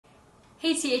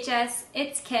Hey THS,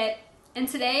 it's Kit, and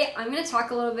today I'm going to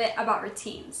talk a little bit about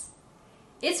routines.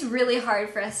 It's really hard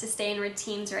for us to stay in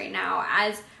routines right now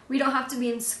as we don't have to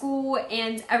be in school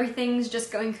and everything's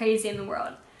just going crazy in the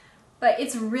world. But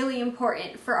it's really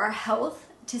important for our health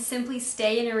to simply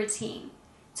stay in a routine,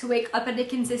 to wake up at a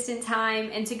consistent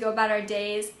time and to go about our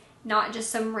days, not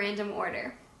just some random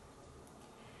order.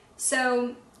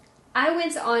 So I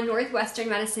went on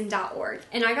northwesternmedicine.org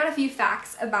and I got a few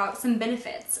facts about some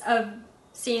benefits of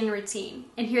staying in a routine,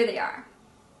 and here they are.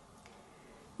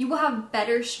 You will have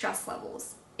better stress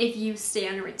levels if you stay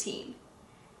on a routine.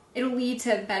 It'll lead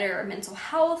to better mental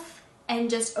health, and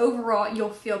just overall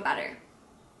you'll feel better.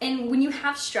 And when you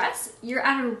have stress, you're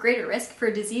at a greater risk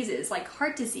for diseases like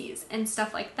heart disease and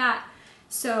stuff like that.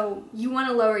 So you want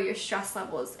to lower your stress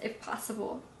levels if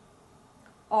possible.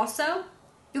 Also,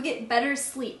 you'll get better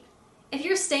sleep. If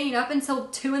you're staying up until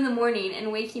 2 in the morning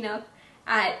and waking up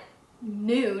at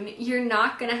noon, you're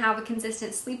not going to have a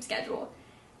consistent sleep schedule.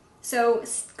 So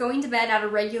going to bed at a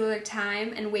regular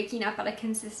time and waking up at a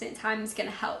consistent time is going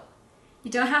to help.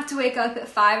 You don't have to wake up at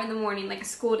 5 in the morning like a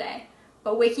school day,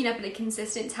 but waking up at a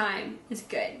consistent time is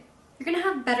good. You're going to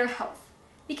have better health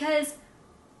because,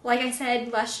 like I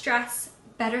said, less stress,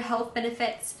 better health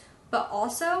benefits, but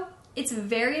also it's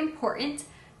very important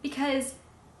because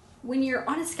when you're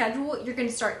on a schedule, you're going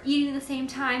to start eating at the same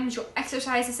times, you'll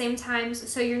exercise the same times,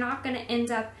 so you're not going to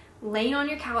end up laying on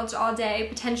your couch all day,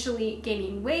 potentially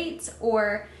gaining weight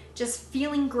or just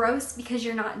feeling gross because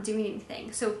you're not doing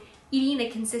anything. So eating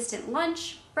a consistent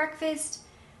lunch, breakfast,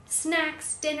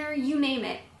 snacks, dinner, you name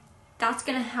it, that's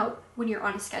going to help when you're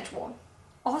on a schedule.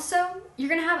 Also, you're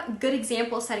going to have a good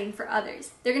example setting for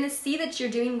others. They're going to see that you're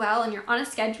doing well and you're on a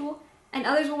schedule, and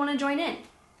others will want to join in.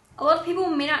 A lot of people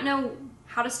may not know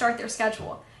how to start their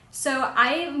schedule. So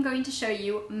I am going to show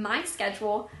you my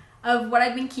schedule of what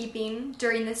I've been keeping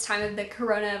during this time of the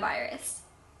coronavirus.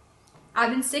 I've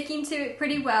been sticking to it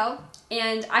pretty well,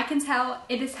 and I can tell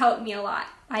it has helped me a lot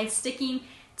by sticking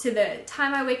to the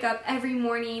time I wake up every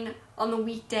morning on the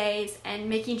weekdays and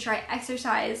making sure I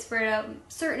exercise for a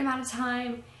certain amount of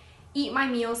time, eat my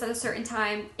meals at a certain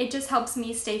time. It just helps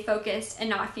me stay focused and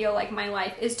not feel like my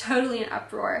life is totally in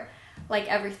uproar like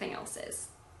everything else is.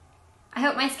 I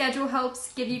hope my schedule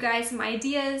helps give you guys some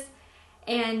ideas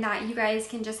and that you guys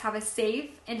can just have a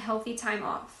safe and healthy time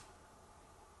off.